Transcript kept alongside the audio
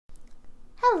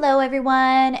Hello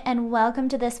everyone, and welcome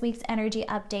to this week's energy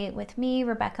update with me,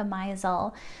 Rebecca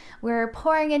Meisel. We're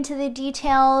pouring into the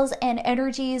details and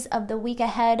energies of the week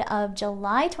ahead of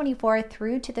July 24th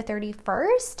through to the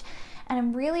 31st. And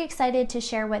I'm really excited to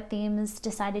share what themes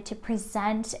decided to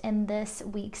present in this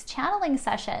week's channeling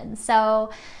session.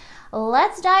 So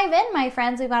let's dive in, my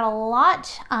friends. We've got a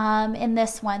lot in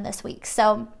this one this week.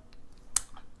 So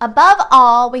above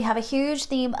all, we have a huge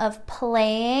theme of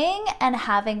playing and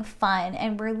having fun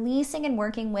and releasing and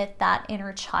working with that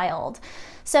inner child.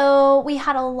 So we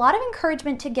had a lot of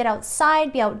encouragement to get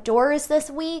outside, be outdoors this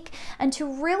week, and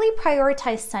to really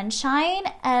prioritize sunshine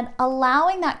and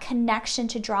allowing that connection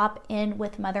to drop in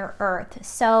with Mother Earth.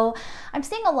 So I'm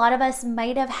seeing a lot of us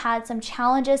might have had some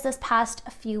challenges this past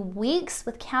few weeks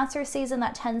with Cancer season.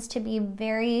 That tends to be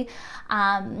very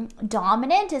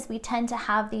dominant, as we tend to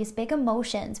have these big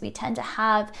emotions. We tend to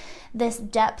have this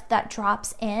depth that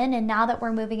drops in, and now that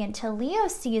we're moving into Leo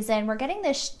season, we're getting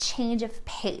this change of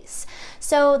pace.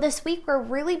 So this week we're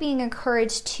really being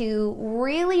encouraged to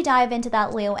really dive into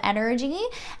that Leo energy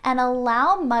and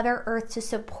allow Mother Earth to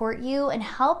support you and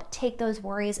help take those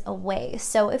worries away.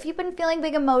 So if you've been feeling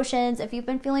big emotions, if you've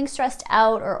been feeling stressed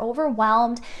out or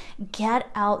overwhelmed, get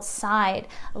outside,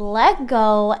 let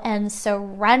go and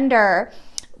surrender.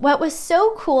 What was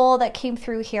so cool that came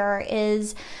through here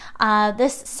is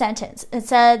this sentence. It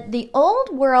said, "The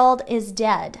old world is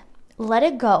dead. Let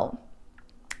it go.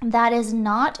 That is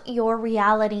not your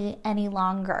reality any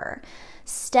longer.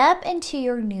 Step into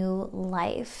your new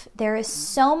life. There is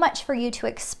so much for you to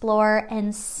explore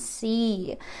and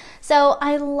see." So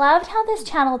I loved how this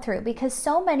channeled through, because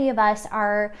so many of us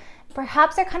are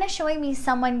perhaps they're kind of showing me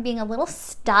someone being a little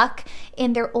stuck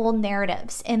in their old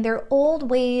narratives, in their old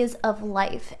ways of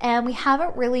life. And we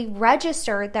haven't really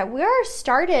registered that we're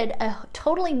started a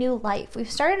totally new life. We've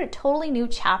started a totally new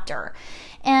chapter.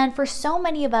 And for so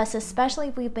many of us, especially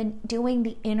if we've been doing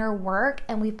the inner work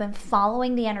and we've been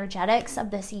following the energetics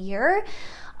of this year,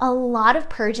 a lot of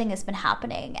purging has been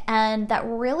happening. And that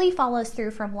really follows through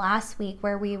from last week,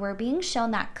 where we were being shown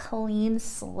that clean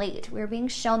slate. We were being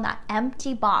shown that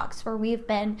empty box where we've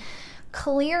been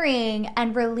clearing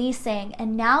and releasing.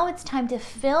 And now it's time to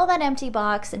fill that empty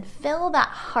box and fill that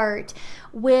heart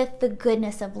with the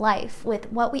goodness of life,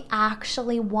 with what we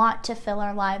actually want to fill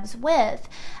our lives with,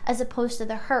 as opposed to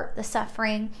the hurt, the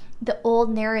suffering, the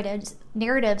old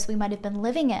narratives we might have been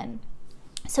living in.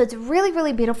 So it's really,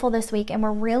 really beautiful this week, and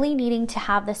we're really needing to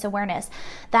have this awareness.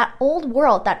 That old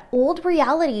world, that old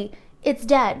reality, it's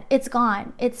dead, it's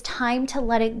gone. It's time to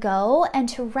let it go and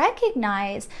to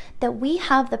recognize that we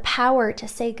have the power to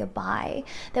say goodbye,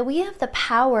 that we have the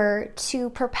power to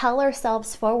propel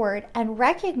ourselves forward and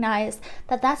recognize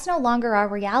that that's no longer our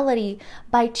reality,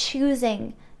 by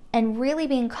choosing and really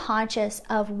being conscious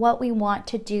of what we want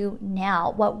to do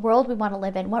now, what world we want to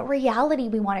live in, what reality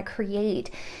we want to create.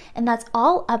 And that's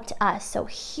all up to us. So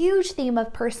huge theme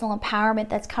of personal empowerment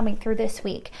that's coming through this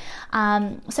week. So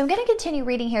I'm going to continue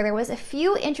reading here. There was a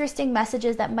few interesting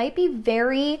messages that might be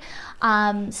very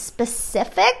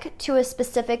specific to a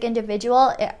specific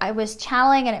individual. I was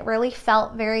channeling and it really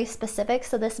felt very specific.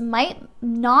 So this might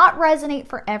not resonate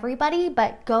for everybody,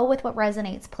 but go with what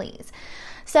resonates, please.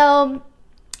 So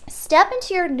step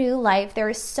into your new life. There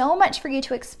is so much for you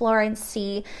to explore and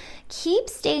see. Keep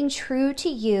staying true to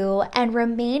you and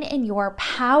remain in your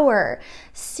power.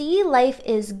 See life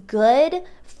is good.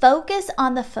 Focus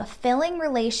on the fulfilling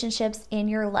relationships in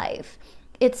your life.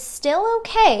 It's still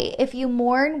okay if you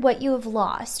mourn what you have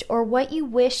lost or what you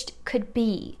wished could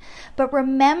be. But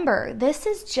remember, this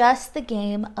is just the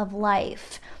game of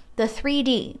life, the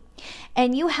 3D,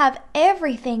 and you have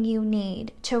everything you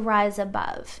need to rise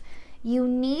above. You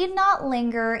need not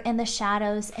linger in the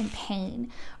shadows and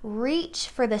pain. Reach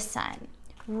for the sun.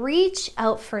 Reach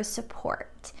out for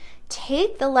support.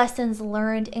 Take the lessons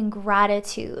learned in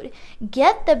gratitude.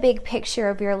 Get the big picture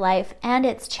of your life and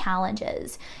its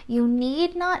challenges. You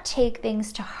need not take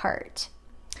things to heart.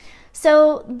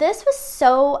 So this was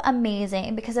so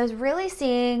amazing, because I was really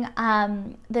seeing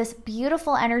this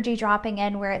beautiful energy dropping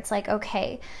in, where it's like,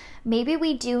 okay, maybe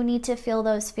we do need to feel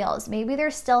those feels. Maybe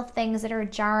there's still things that are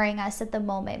jarring us at the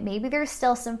moment. Maybe there's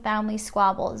still some family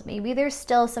squabbles. Maybe there's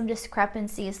still some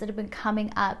discrepancies that have been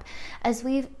coming up as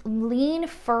we lean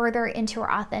further into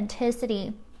our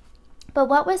authenticity. But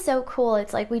what was so cool,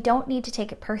 it's like we don't need to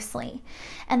take it personally.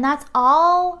 And that's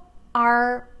all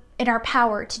in our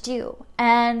power to do.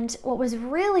 And what was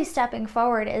really stepping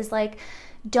forward is like,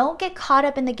 don't get caught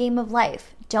up in the game of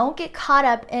life. Don't get caught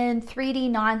up in 3D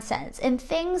nonsense and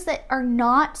things that are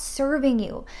not serving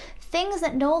you. things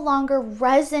that no longer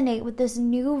resonate with this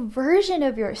new version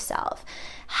of yourself.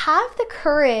 Have the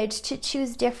courage to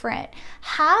choose different.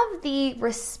 Have the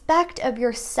respect of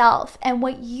yourself and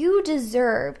what you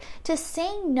deserve to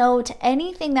say no to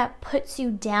anything that puts you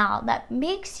down, that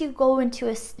makes you go into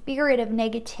a spirit of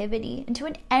negativity, into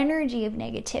an energy of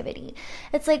negativity.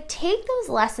 It's like, take those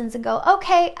lessons and go,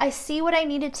 okay, I see what I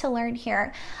needed to learn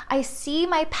here. I see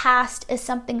my past as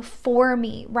something for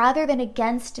me rather than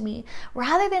against me,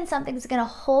 rather than something that's going to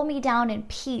hold me down in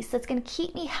peace, that's going to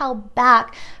keep me held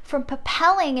back from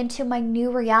propelling into my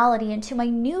new reality, into my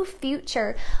new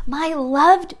future, my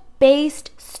love-based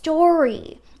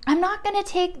story. I'm not going to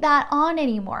take that on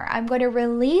anymore. I'm going to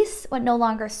release what no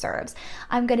longer serves.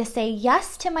 I'm going to say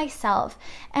yes to myself.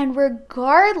 And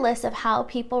regardless of how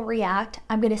people react,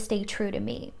 I'm going to stay true to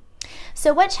me.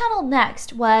 So what channeled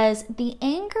next was the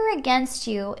anger against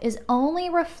you is only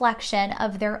a reflection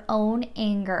of their own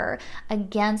anger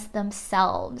against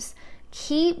themselves.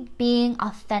 Keep being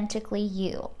authentically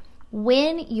you.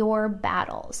 Win your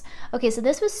battles. Okay, so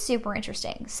this was super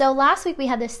interesting. So last week we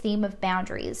had this theme of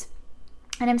boundaries,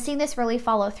 and I'm seeing this really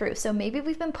follow through. So maybe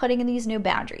we've been putting in these new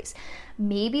boundaries.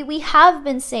 Maybe we have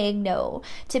been saying no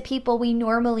to people we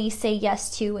normally say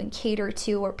yes to and cater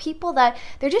to, or people that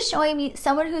they're just showing me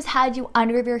someone who's had you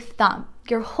under their thumb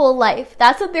your whole life.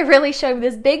 That's what they're really showing,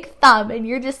 this big thumb, and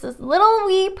you're just this little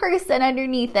wee person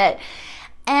underneath it.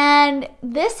 And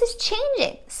this is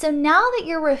changing. So now that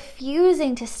you're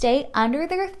refusing to stay under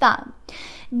their thumb,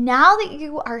 now that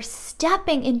you are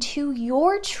stepping into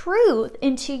your truth,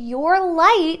 into your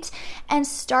light, and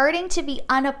starting to be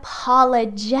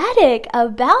unapologetic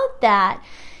about that,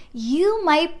 you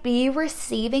might be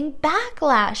receiving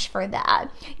backlash for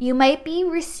that. You might be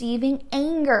receiving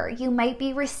anger. You might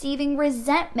be receiving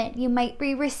resentment. You might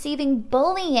be receiving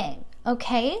bullying.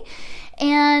 Okay?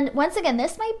 And once again,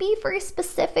 this might be for a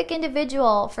specific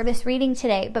individual for this reading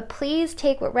today, but please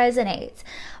take what resonates.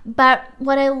 But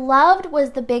what I loved was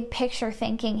the big picture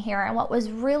thinking here, and what was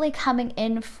really coming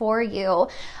in for you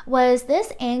was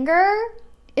this anger,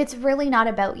 it's really not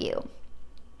about you.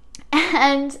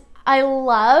 And I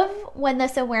love when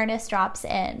this awareness drops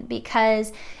in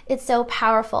because it's so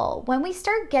powerful. When we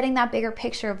start getting that bigger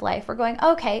picture of life, we're going,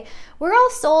 okay, we're all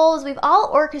souls. We've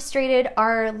all orchestrated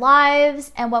our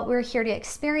lives and what we're here to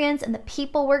experience and the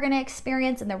people we're going to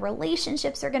experience and the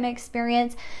relationships we're going to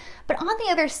experience. But on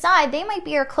the other side, they might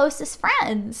be our closest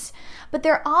friends, but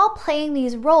they're all playing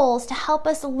these roles to help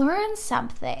us learn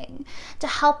something, to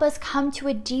help us come to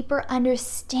a deeper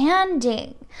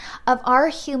understanding of our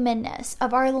humanness,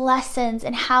 of our lessons,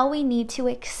 and how we need to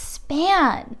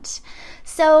expand.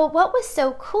 So what was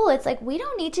so cool, it's like we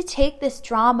don't need to take this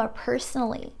drama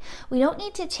personally. We don't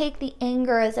need to take the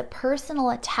anger as a personal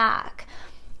attack.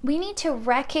 We need to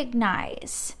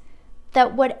recognize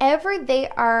that whatever they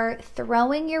are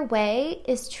throwing your way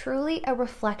is truly a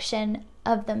reflection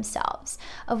of themselves,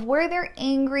 of where they're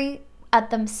angry at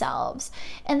themselves.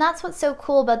 And that's what's so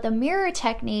cool about the mirror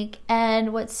technique.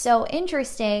 And what's so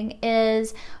interesting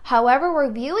is however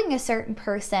we're viewing a certain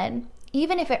person,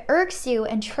 even if it irks you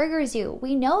and triggers you,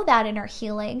 we know that in our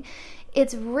healing,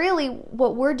 it's really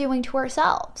what we're doing to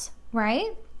ourselves,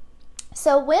 right?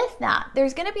 So with that,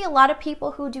 there's going to be a lot of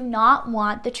people who do not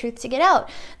want the truth to get out,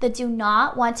 that do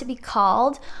not want to be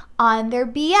called on their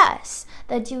BS,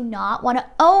 that do not want to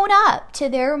own up to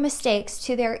their mistakes,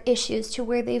 to their issues, to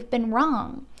where they've been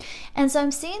wrong. And so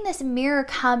I'm seeing this mirror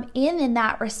come in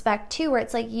that respect too, where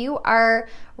it's like you are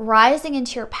rising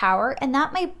into your power, and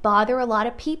that might bother a lot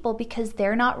of people because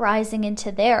they're not rising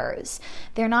into theirs.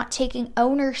 They're not taking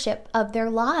ownership of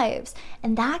their lives,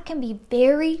 and that can be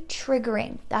very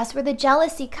triggering. That's where the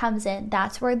jealousy comes in.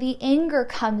 That's where the anger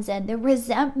comes in, the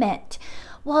resentment.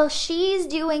 Well, she's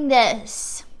doing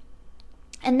this,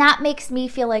 and that makes me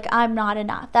feel like I'm not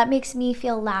enough. That makes me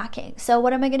feel lacking. So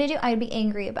what am I going to do? I'm going to be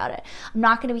angry about it. I'm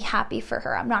not going to be happy for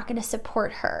her. I'm not going to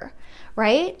support her,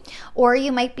 right? Or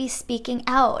you might be speaking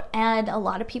out, and a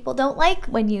lot of people don't like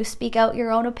when you speak out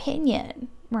your own opinion,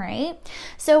 right?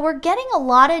 So we're getting a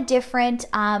lot of different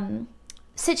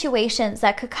situations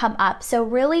that could come up. So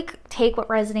really take what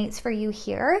resonates for you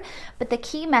here. But the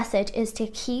key message is to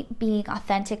keep being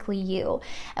authentically you.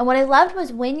 And what I loved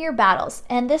was win your battles.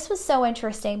 And this was so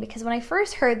interesting because when I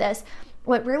first heard this,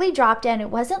 what really dropped in,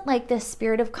 it wasn't like this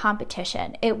spirit of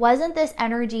competition. It wasn't this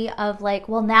energy of like,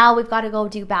 well, now we've got to go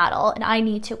do battle and I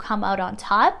need to come out on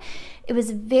top. It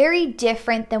was very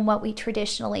different than what we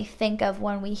traditionally think of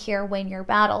when we hear win your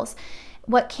battles.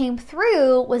 What came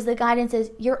through was the guidance is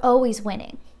you're always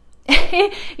winning.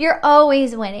 You're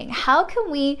always winning. How can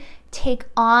we take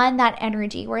on that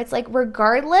energy where it's like,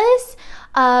 regardless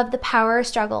of the power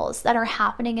struggles that are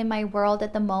happening in my world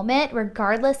at the moment,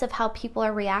 regardless of how people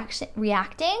are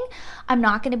reacting, I'm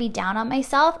not going to be down on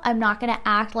myself. I'm not going to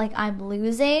act like I'm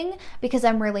losing because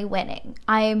I'm really winning.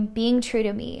 I am being true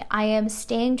to me. I am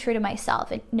staying true to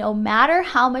myself. And no matter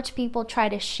how much people try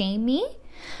to shame me,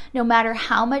 no matter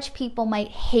how much people might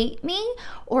hate me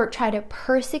or try to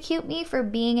persecute me for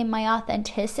being in my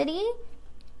authenticity,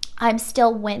 I'm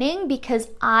still winning because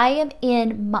I am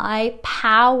in my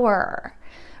power,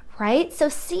 right? So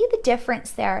see the difference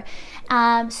there.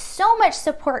 So much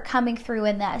support coming through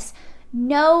in this.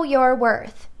 Know your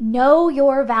worth, know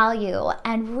your value,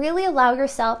 and really allow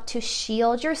yourself to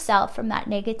shield yourself from that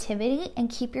negativity and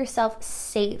keep yourself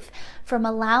safe from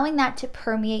allowing that to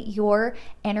permeate your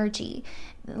energy,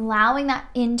 allowing that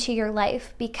into your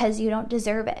life because you don't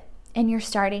deserve it. And you're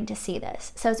starting to see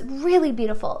this. So it's really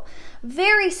beautiful.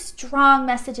 Very strong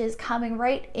messages coming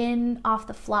right in off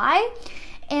the fly.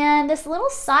 And this little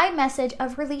side message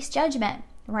of release judgment,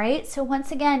 right? So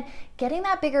once again, getting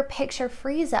that bigger picture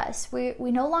frees us. We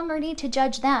no longer need to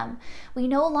judge them. We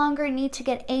no longer need to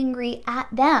get angry at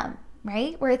them,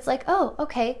 right? Where it's like, oh,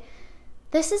 okay,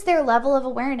 this is their level of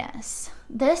awareness.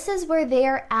 This is where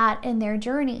they're at in their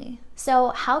journey. So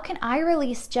how can I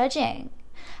release judging?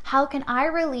 How can I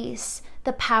release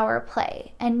the power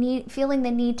play and feeling the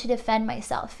need to defend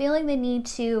myself, feeling the need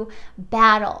to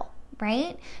battle,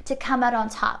 right? To come out on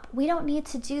top. We don't need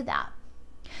to do that.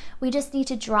 We just need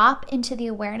to drop into the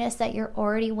awareness that you're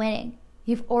already winning.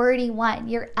 You've already won.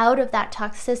 You're out of that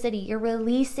toxicity. You're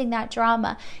releasing that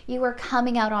drama. You are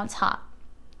coming out on top.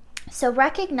 So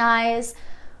recognize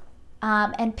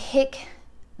and pick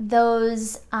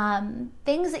those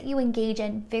things that you engage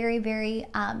in very, very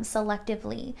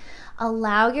selectively.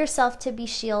 Allow yourself to be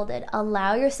shielded.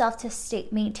 Allow yourself to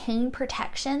maintain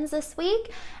protections this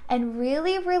week and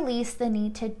really release the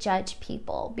need to judge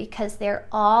people because they're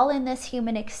all in this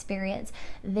human experience.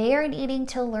 They are needing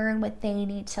to learn what they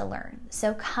need to learn.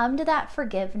 So come to that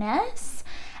forgiveness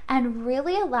and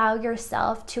really allow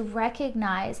yourself to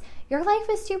recognize your life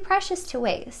is too precious to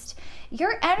waste.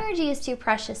 Your energy is too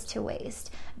precious to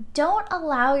waste. Don't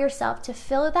allow yourself to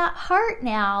fill that heart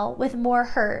now with more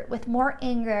hurt, with more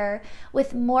anger,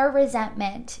 with more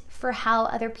resentment for how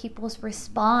other people's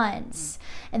response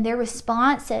and their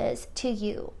responses to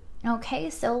you. Okay,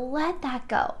 so let that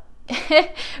go.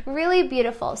 Really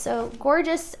beautiful. So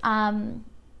gorgeous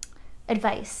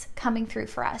advice coming through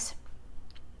for us.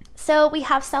 So we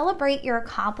have celebrate your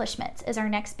accomplishments is our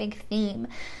next big theme.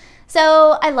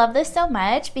 So I love this so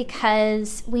much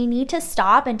because we need to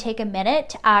stop and take a minute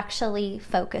to actually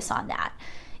focus on that.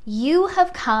 You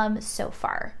have come so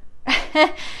far.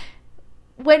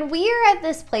 When we are at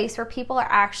this place where people are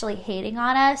actually hating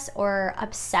on us or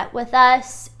upset with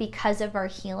us because of our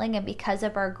healing and because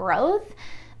of our growth,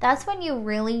 that's when you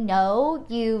really know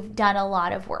you've done a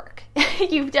lot of work.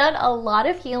 You've done a lot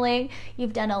of healing.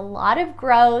 You've done a lot of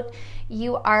growth.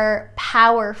 You are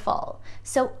powerful.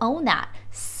 So own that.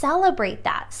 Celebrate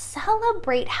that.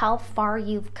 Celebrate how far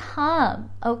you've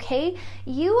come, okay?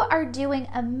 You are doing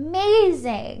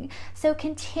amazing. So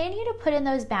continue to put in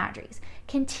those boundaries.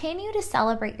 Continue to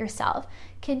celebrate yourself.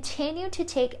 Continue to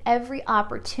take every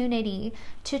opportunity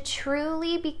to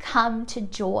truly become to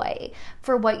joy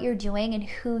for what you're doing and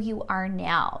who you are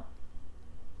now.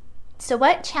 So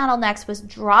what channel next was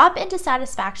drop into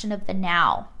satisfaction of the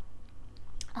now.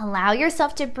 Allow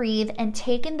yourself to breathe and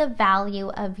take in the value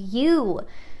of you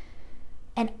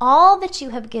and all that you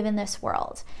have given this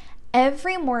world.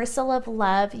 Every morsel of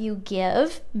love you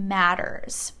give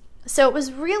matters. So it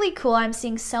was really cool. I'm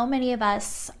seeing so many of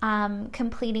us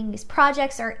completing these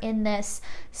projects or in this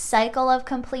cycle of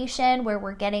completion where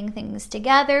we're getting things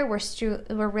together.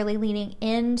 We're really leaning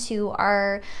into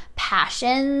our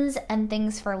passions and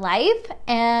things for life.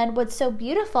 And what's so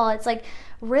beautiful, it's like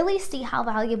really see how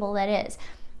valuable that is.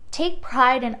 Take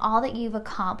pride in all that you've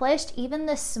accomplished, even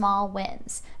the small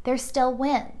wins. They're still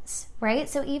wins, right?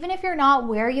 So even if you're not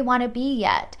where you want to be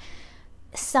yet,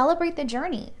 celebrate the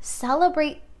journey.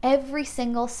 Celebrate every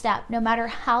single step, no matter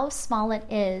how small it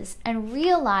is, and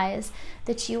realize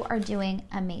that you are doing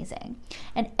amazing.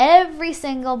 And every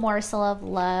single morsel of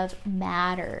love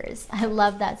matters. I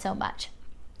love that so much.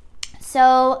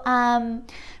 So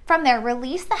from there,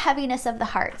 release the heaviness of the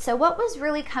heart. So what was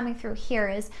really coming through here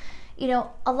is, you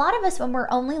know, a lot of us, when we're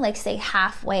only like, say,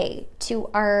 halfway to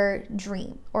our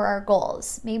dream or our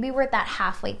goals, maybe we're at that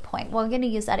halfway point. Well, I'm going to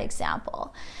use that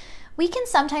example. We can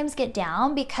sometimes get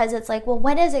down because it's like, well,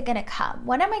 when is it going to come?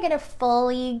 When am I going to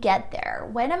fully get there?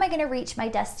 When am I going to reach my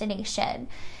destination?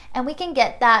 And we can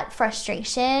get that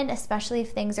frustration, especially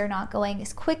if things are not going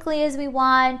as quickly as we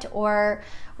want, or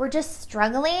we're just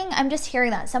struggling. I'm just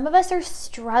hearing that. Some of us are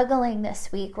struggling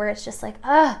this week where it's just like,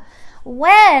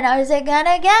 when is it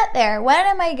gonna get there? When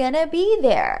am I gonna be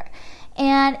there?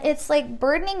 And it's like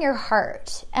burdening your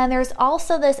heart. And there's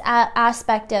also this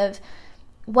aspect of,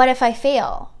 what if I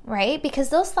fail, right? Because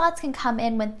those thoughts can come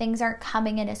in when things aren't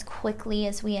coming in as quickly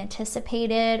as we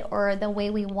anticipated or the way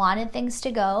we wanted things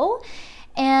to go.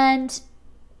 And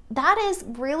that is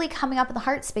really coming up in the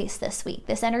heart space this week.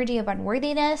 This energy of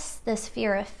unworthiness, this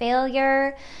fear of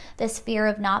failure, this fear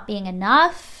of not being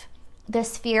enough,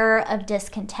 this fear of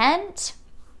discontent.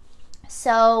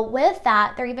 So with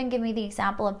that, they're even giving me the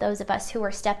example of those of us who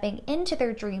are stepping into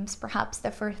their dreams perhaps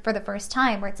for the first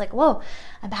time, where it's like, whoa,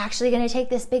 I'm actually going to take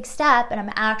this big step and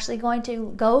I'm actually going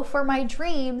to go for my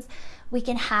dreams. We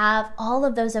can have all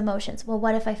of those emotions. Well,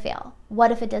 what if I fail?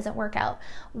 What if it doesn't work out?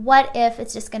 What if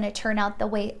it's just going to turn out the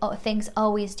way things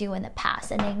always do in the past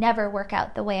and they never work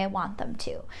out the way I want them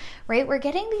to, right? We're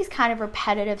getting these kind of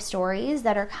repetitive stories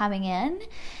that are coming in.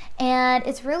 And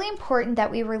it's really important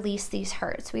that we release these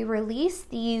hurts. We release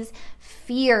these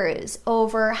fears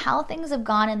over how things have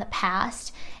gone in the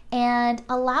past and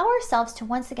allow ourselves to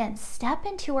once again step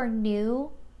into our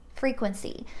new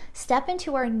frequency, step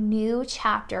into our new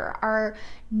chapter, our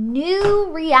new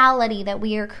reality that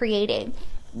we are creating.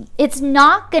 It's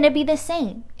not going to be the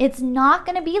same. It's not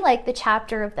going to be like the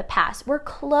chapter of the past. We're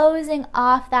closing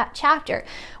off that chapter.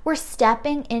 We're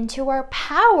stepping into our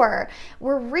power.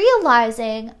 We're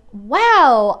realizing,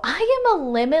 wow, I am a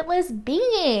limitless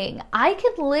being. I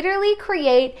can literally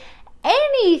create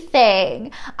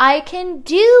anything. I can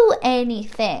do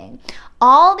anything.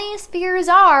 All these fears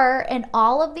are, and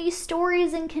all of these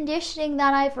stories and conditioning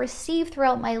that I've received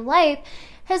throughout my life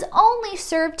has only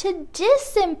served to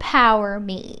disempower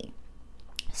me.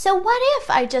 So what if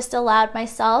I just allowed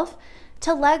myself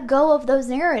to let go of those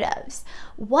narratives?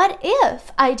 What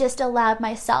if I just allowed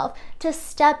myself to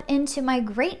step into my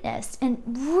greatness and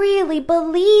really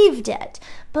believed it,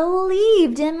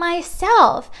 believed in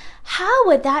myself? How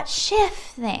would that shift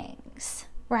things,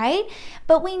 right?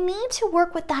 But we need to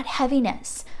work with that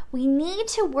heaviness. We need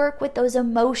to work with those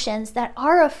emotions that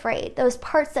are afraid, those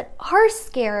parts that are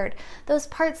scared, those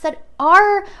parts that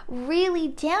are really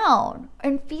down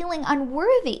and feeling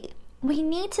unworthy. We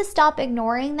need to stop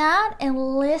ignoring that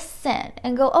and listen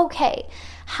and go, okay,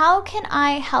 how can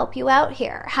I help you out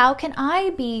here? How can I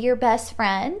be your best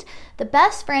friend, the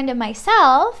best friend of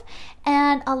myself,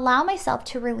 and allow myself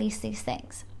to release these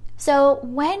things? So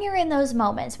when you're in those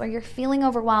moments where you're feeling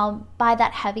overwhelmed by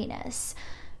that heaviness,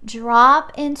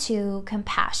 drop into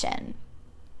compassion.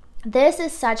 This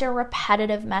is such a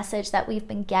repetitive message that we've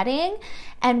been getting,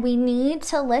 and we need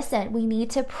to listen. We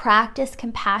need to practice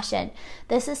compassion.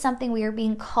 This is something we are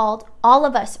being called, all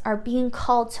of us are being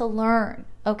called to learn,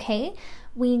 okay?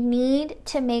 We need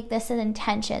to make this an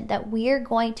intention that we are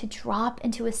going to drop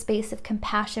into a space of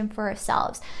compassion for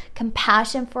ourselves,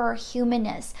 compassion for our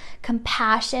humanness,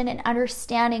 compassion and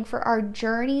understanding for our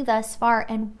journey thus far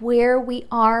and where we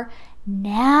are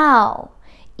now,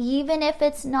 even if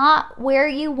it's not where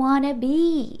you want to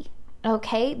be.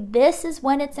 Okay, this is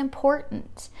when it's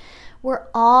important. We're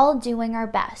all doing our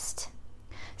best.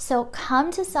 So come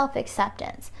to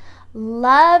self-acceptance.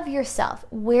 Love yourself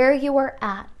where you are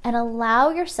at and allow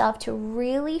yourself to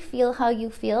really feel how you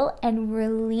feel and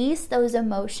release those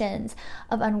emotions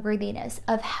of unworthiness,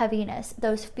 of heaviness,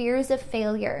 those fears of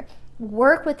failure.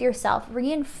 Work with yourself,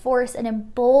 reinforce and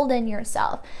embolden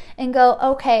yourself and go,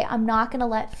 okay, I'm not going to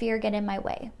let fear get in my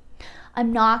way.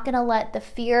 I'm not going to let the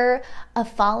fear of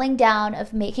falling down,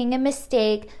 of making a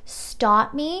mistake,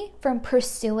 stop me from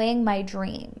pursuing my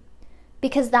dream,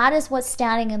 because that is what's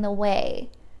standing in the way.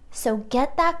 So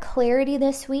get that clarity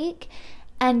this week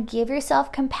and give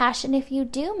yourself compassion if you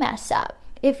do mess up.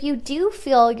 If you do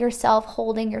feel yourself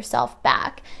holding yourself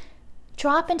back,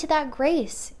 drop into that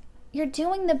grace. You're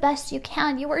doing the best you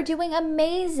can. You are doing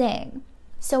amazing.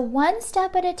 So one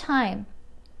step at a time,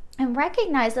 and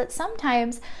recognize that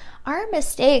sometimes our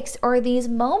mistakes or these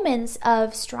moments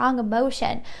of strong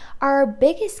emotion are our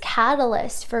biggest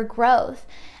catalyst for growth.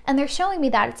 And they're showing me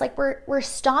that. It's like we're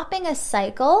stopping a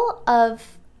cycle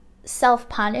of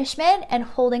self-punishment and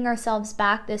holding ourselves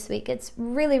back this week. It's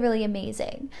really, really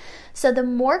amazing. So the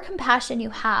more compassion you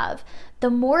have,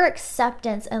 the more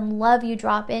acceptance and love you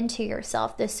drop into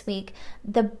yourself this week,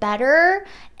 the better,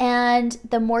 and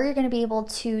the more you're going to be able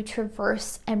to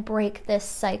traverse and break this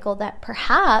cycle that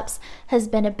perhaps has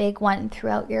been a big one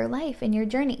throughout your life and your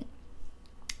journey.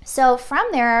 So from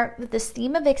there, with this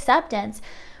theme of acceptance,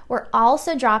 we're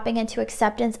also dropping into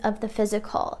acceptance of the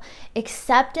physical,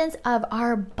 acceptance of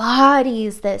our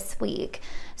bodies this week.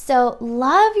 So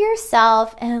love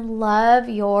yourself and love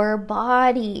your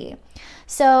body.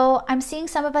 So I'm seeing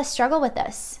some of us struggle with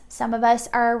this. Some of us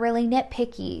are really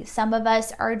nitpicky. Some of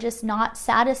us are just not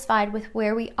satisfied with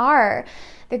where we are.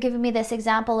 They're giving me this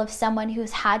example of someone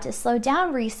who's had to slow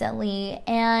down recently,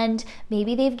 and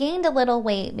maybe they've gained a little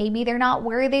weight. Maybe they're not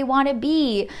where they want to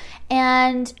be.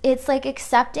 And it's like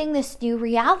accepting this new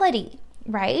reality,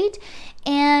 right?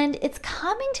 And it's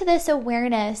coming to this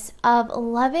awareness of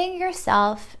loving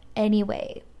yourself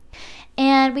anyway.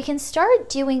 And we can start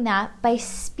doing that by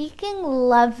speaking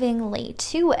lovingly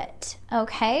to it,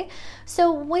 okay?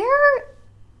 So where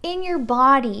in your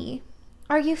body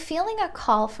are you feeling a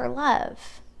call for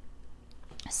love?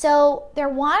 So they're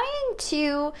wanting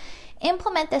to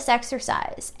implement this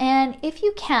exercise. And if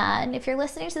you can, if you're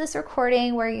listening to this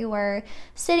recording where you are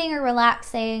sitting or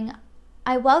relaxing,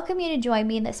 I welcome you to join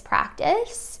me in this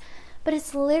practice. But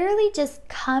it's literally just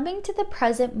coming to the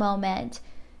present moment,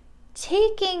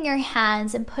 taking your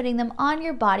hands and putting them on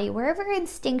your body, wherever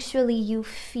instinctually you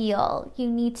feel you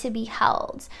need to be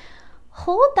held.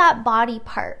 Hold that body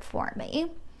part for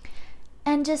me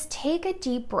and just take a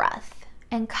deep breath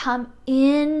and come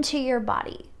into your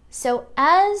body. So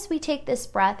as we take this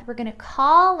breath, we're going to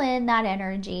call in that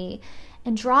energy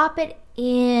and drop it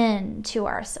into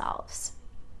ourselves.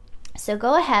 So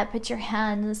go ahead, put your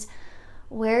hands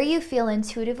where you feel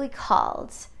intuitively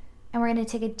called. And we're going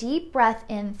to take a deep breath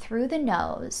in through the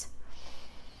nose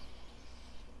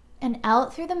and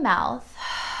out through the mouth,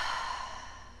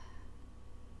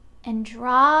 and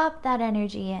drop that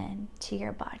energy in to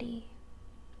your body.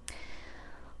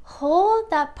 Hold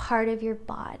that part of your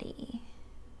body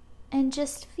and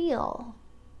just feel.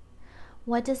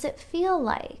 What does it feel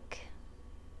like?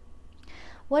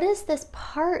 What does this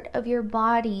part of your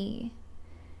body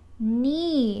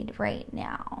need right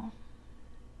now?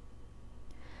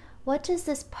 What does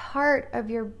this part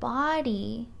of your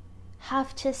body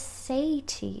have to say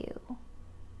to you?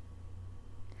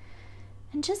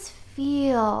 And just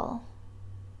feel.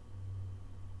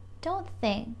 Don't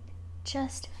think,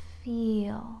 just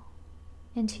feel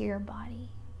into your body.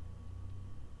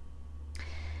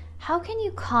 How can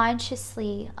you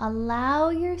consciously allow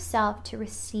yourself to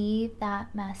receive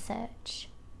that message?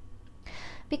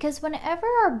 Because whenever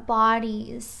our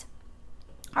bodies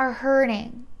are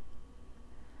hurting,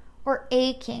 or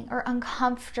aching, or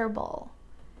uncomfortable,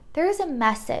 there's a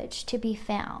message to be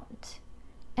found.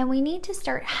 And we need to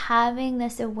start having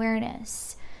this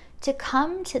awareness to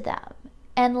come to them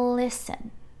and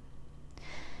listen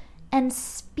and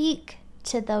speak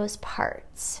to those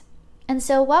parts. And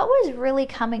so what was really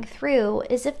coming through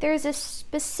is if there's a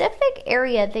specific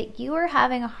area that you are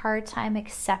having a hard time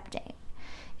accepting,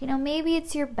 maybe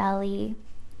it's your belly,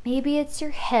 maybe it's your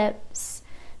hips,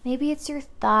 maybe it's your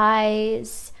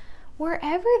thighs,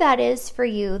 wherever that is for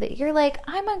you, that you're like,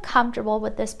 I'm uncomfortable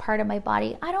with this part of my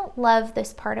body. I don't love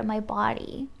this part of my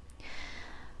body.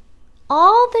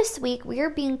 All this week, we are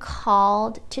being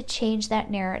called to change that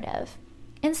narrative.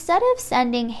 Instead of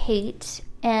sending hate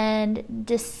and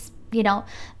this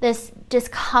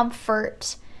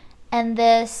discomfort and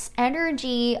this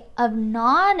energy of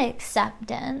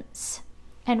non-acceptance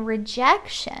and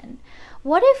rejection,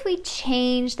 what if we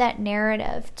change that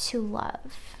narrative to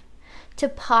love, to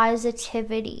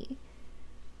positivity?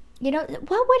 What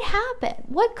would happen?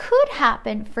 What could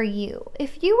happen for you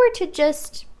if you were to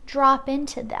just drop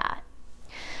into that?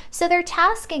 So they're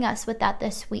tasking us with that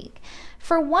this week.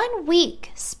 For 1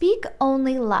 week, speak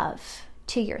only love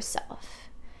to yourself.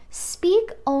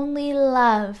 Speak only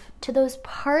love to those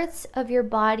parts of your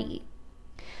body.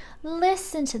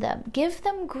 Listen to them. Give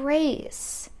them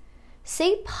grace.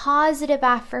 Say positive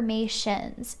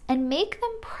affirmations and make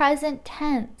them present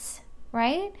tense,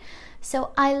 right?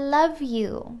 So I love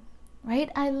you,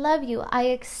 right? I love you. I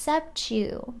accept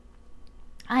you.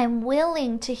 I am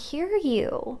willing to hear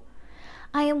you.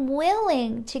 I am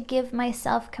willing to give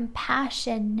myself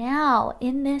compassion now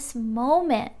in this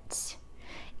moment,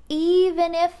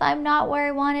 even if I'm not where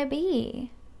I want to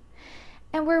be.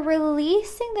 And we're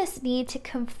releasing this need to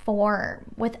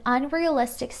conform with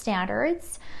unrealistic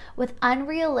standards, with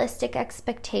unrealistic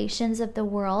expectations of the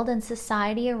world and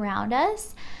society around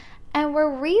us. And we're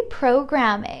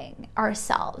reprogramming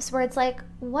ourselves where it's like,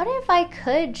 what if I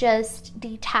could just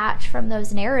detach from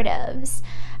those narratives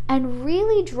and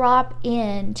really drop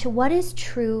into what is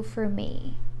true for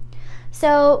me?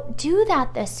 So do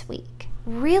that this week.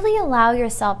 Really allow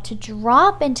yourself to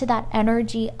drop into that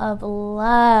energy of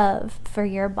love for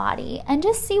your body and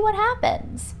just see what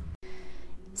happens.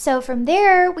 So from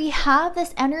there, we have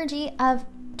this energy of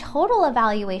total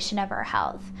evaluation of our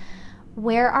health.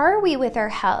 Where are we with our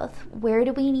health? Where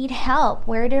do we need help?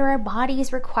 Where do our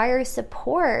bodies require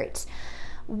support?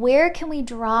 Where can we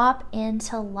drop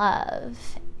into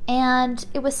love? And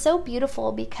it was so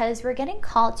beautiful because we're getting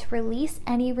called to release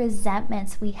any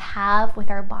resentments we have with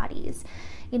our bodies.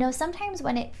 You know, sometimes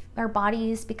when our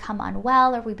bodies become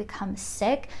unwell or we become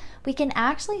sick, we can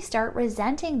actually start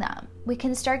resenting them. We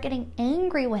can start getting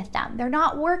angry with them. They're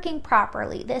not working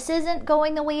properly. This isn't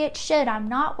going the way it should. I'm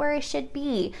not where I should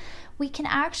be. We can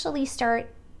actually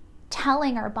start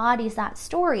telling our bodies that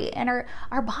story, and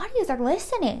our bodies are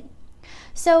listening.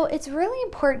 So it's really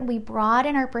important we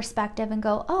broaden our perspective and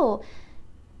go, oh,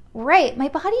 right, my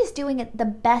body is doing it the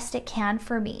best it can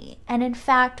for me. And in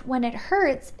fact, when it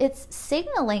hurts, it's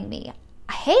signaling me,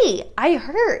 hey, I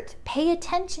hurt. Pay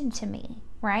attention to me,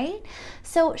 right?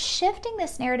 So shifting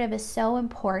this narrative is so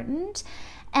important.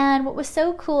 And what was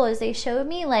so cool is they showed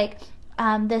me like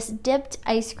this dipped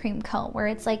ice cream cone where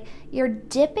it's like you're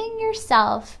dipping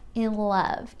yourself in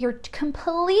love. You're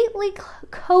completely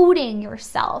coating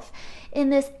yourself in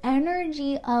this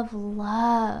energy of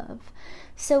love.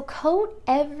 So coat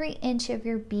every inch of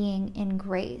your being in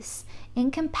grace,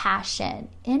 in compassion,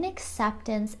 in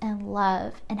acceptance and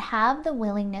love, and have the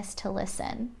willingness to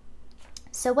listen.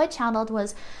 So what channeled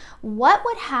was, what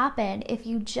would happen if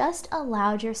you just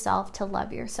allowed yourself to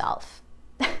love yourself?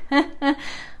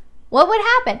 What would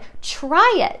happen?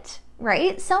 Try it,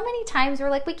 right? So many times we're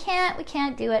like, we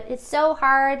can't do it. It's so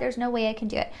hard. There's no way I can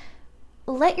do it.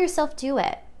 Let yourself do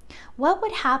it. What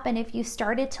would happen if you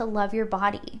started to love your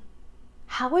body?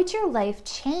 How would your life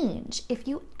change if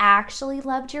you actually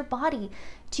loved your body?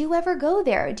 Do you ever go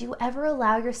there? Do you ever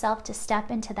allow yourself to step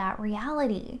into that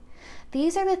reality?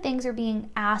 These are the things we're being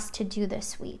asked to do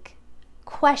this week.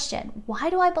 Question, why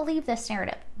do I believe this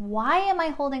narrative? Why am I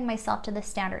holding myself to this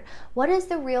standard? What is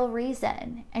the real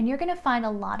reason? And you're going to find a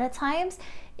lot of times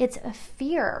it's a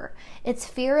fear. It's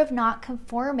fear of not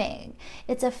conforming.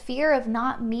 It's a fear of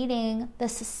not meeting the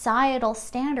societal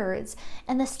standards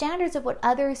and the standards of what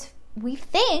others we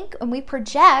think and we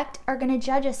project are going to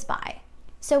judge us by.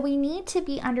 So we need to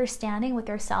be understanding with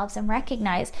ourselves and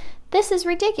recognize this is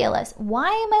ridiculous. Why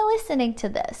am I listening to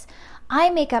this? I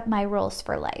make up my rules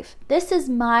for life. This is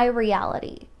my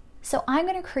reality. So I'm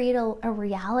going to create a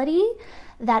reality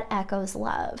that echoes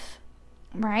love,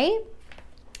 right?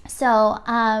 So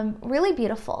really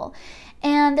beautiful.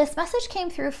 And this message came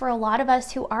through for a lot of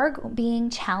us who are being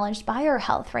challenged by our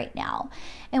health right now.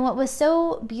 And what was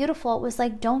so beautiful was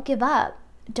like, don't give up.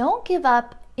 Don't give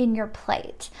up in your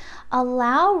plate.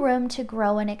 Allow room to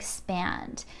grow and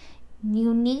expand.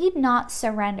 You need not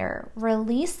surrender.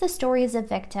 Release the stories of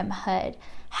victimhood.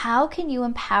 How can you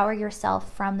empower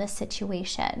yourself from this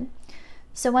situation?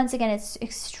 So once again, it's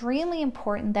extremely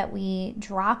important that we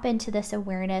drop into this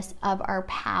awareness of our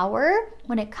power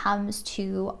when it comes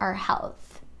to our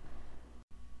health.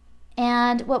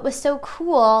 And what was so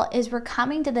cool is we're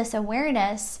coming to this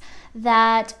awareness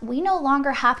that we no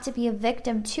longer have to be a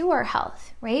victim to our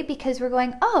health, right? Because we're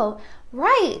going, oh,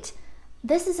 right,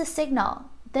 this is a signal.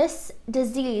 This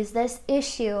disease, this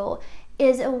issue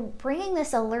is bringing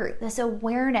this alert, this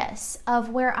awareness of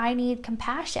where I need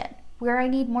compassion, where I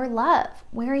need more love,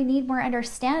 where I need more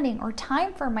understanding or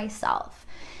time for myself.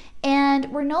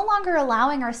 And we're no longer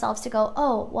allowing ourselves to go,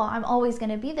 oh, well, I'm always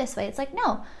going to be this way. It's like,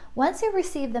 no, once we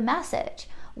receive the message,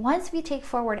 once we take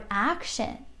forward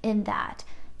action in that,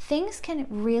 things can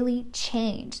really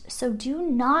change. So do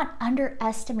not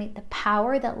underestimate the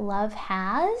power that love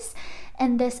has.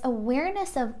 And this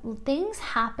awareness of things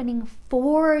happening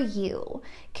for you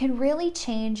can really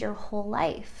change your whole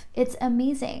life. It's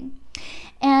amazing.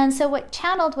 And so what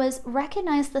channeled was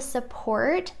recognize the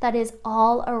support that is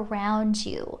all around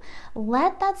you.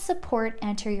 Let that support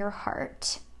enter your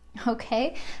heart.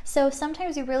 Okay, so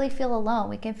sometimes we really feel alone.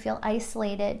 We can feel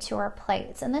isolated to our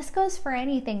plates. And this goes for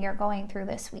anything you're going through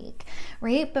this week,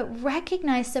 right? But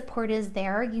recognize support is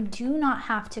there. You do not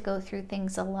have to go through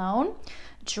things alone.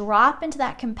 Drop into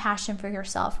that compassion for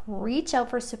yourself. Reach out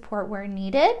for support where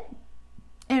needed.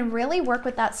 And really work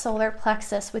with that solar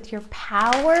plexus with your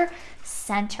power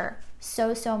center.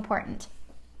 So, so important.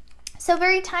 So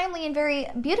very timely and very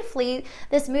beautifully,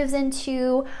 this moves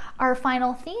into our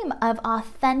final theme of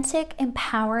authentic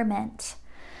empowerment.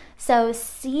 So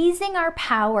seizing our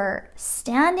power,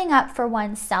 standing up for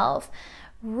oneself,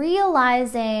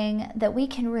 realizing that we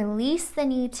can release the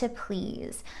need to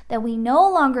please, that we no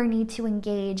longer need to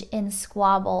engage in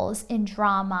squabbles, in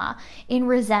drama, in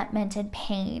resentment and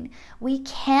pain. We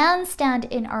can stand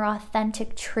in our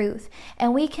authentic truth,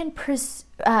 and we can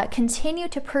continue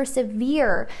to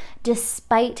persevere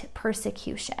despite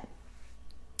persecution.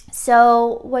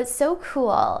 So what's so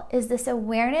cool is this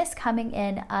awareness coming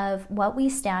in of what we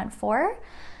stand for,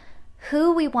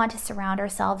 who we want to surround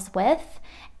ourselves with,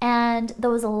 and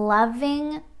those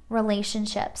loving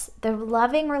relationships, the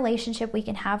loving relationship we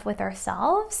can have with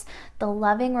ourselves, the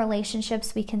loving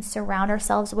relationships we can surround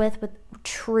ourselves with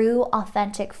true,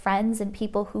 authentic friends and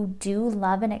people who do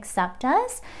love and accept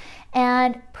us,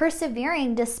 and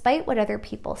persevering despite what other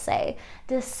people say,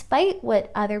 despite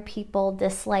what other people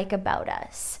dislike about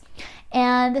us.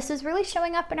 And this is really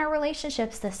showing up in our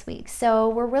relationships this week. So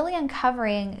we're really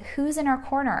uncovering who's in our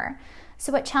corner.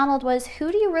 So what channeled was,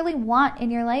 who do you really want in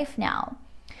your life now?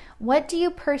 What do you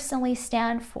personally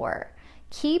stand for?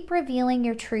 Keep revealing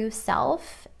your true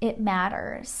self. It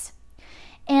matters.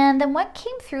 And then what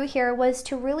came through here was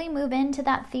to really move into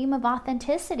that theme of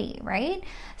authenticity, right?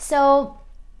 So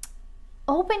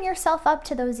open yourself up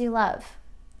to those you love.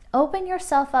 Open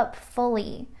yourself up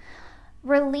fully.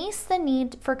 Release the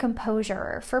need for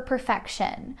composure, for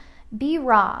perfection. Be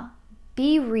raw.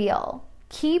 Be real.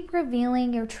 Keep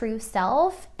revealing your true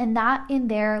self, and that in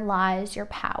there lies your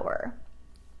power.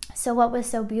 So what was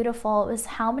so beautiful was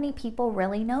how many people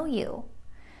really know you,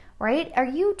 right? Are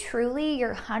you truly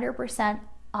your 100%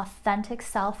 authentic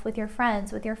self with your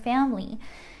friends, with your family?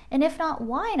 And if not,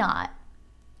 why not?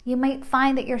 You might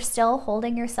find that you're still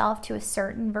holding yourself to a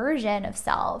certain version of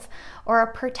self or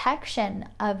a protection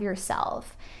of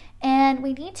yourself. And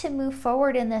we need to move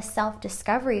forward in this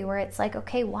self-discovery where it's like,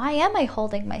 okay, why am I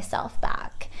holding myself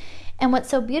back? And what's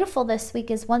so beautiful this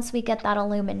week is once we get that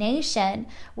illumination,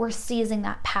 we're seizing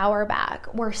that power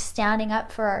back. We're standing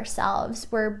up for ourselves.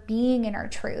 We're being in our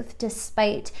truth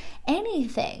despite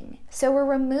anything. So we're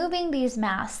removing these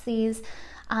masks, these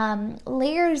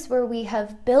layers where we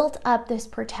have built up this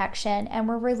protection, and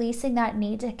we're releasing that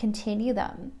need to continue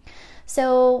them.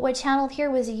 So what channeled here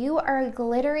was, you are a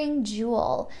glittering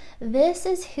jewel. This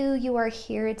is who you are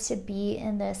here to be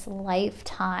in this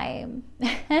lifetime.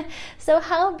 So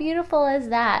how beautiful is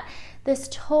that? This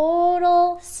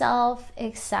total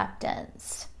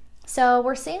self-acceptance. So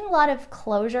we're seeing a lot of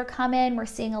closure come in. We're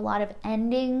seeing a lot of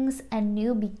endings and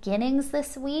new beginnings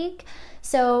this week.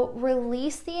 So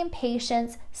release the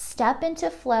impatience, step into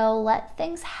flow, let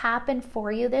things happen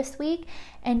for you this week,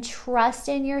 and trust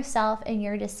in yourself and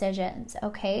your decisions,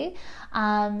 okay?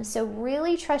 So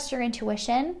really trust your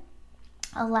intuition.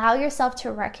 Allow yourself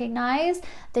to recognize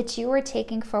that you are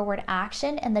taking forward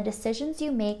action, and the decisions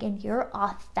you make in your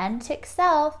authentic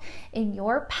self, in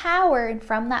your power, and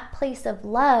from that place of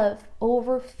love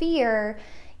over fear,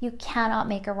 you cannot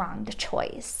make a wrong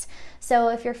choice. So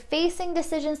if you're facing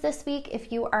decisions this week,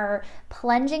 if you are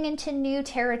plunging into new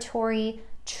territory,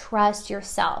 trust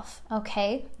yourself,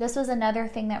 okay? This was another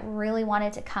thing that really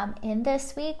wanted to come in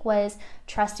this week, was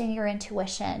trusting your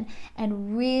intuition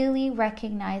and really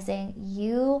recognizing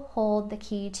you hold the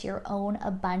key to your own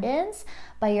abundance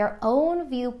by your own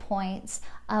viewpoints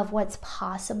of what's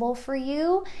possible for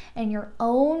you, and your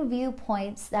own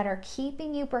viewpoints that are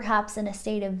keeping you perhaps in a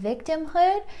state of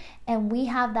victimhood. And we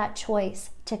have that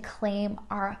choice to claim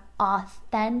our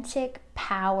authentic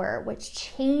power, which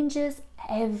changes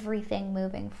everything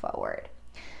moving forward.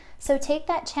 So take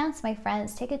that chance, my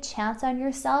friends. Take a chance on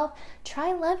yourself.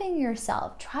 Try loving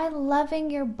yourself. Try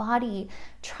loving your body.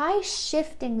 Try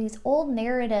shifting these old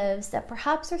narratives that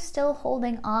perhaps are still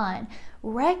holding on.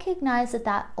 Recognize that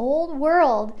that old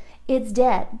world is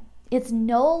dead. It's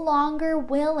no longer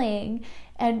willing,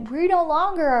 and we no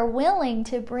longer are willing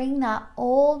to bring that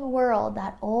old world,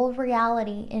 that old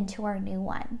reality into our new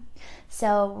one.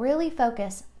 So really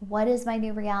focus, what is my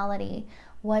new reality?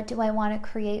 What do I want to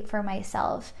create for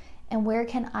myself? And where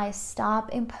can I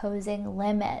stop imposing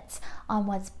limits on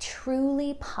what's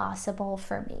truly possible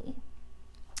for me?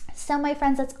 So my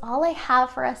friends, that's all I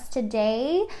have for us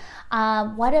today.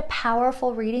 What a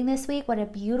powerful reading this week. What a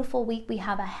beautiful week we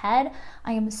have ahead.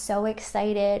 I am so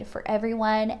excited for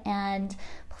everyone, and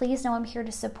please know I'm here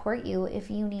to support you. If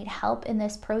you need help in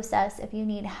this process, if you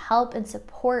need help and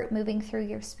support moving through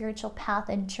your spiritual path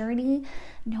and journey,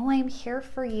 know I'm here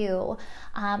for you.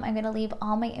 I'm going to leave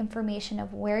all my information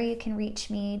of where you can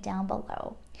reach me down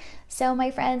below. So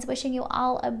my friends, wishing you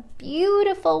all a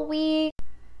beautiful week,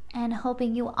 and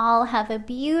hoping you all have a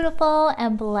beautiful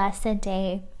and blessed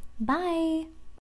day. Bye.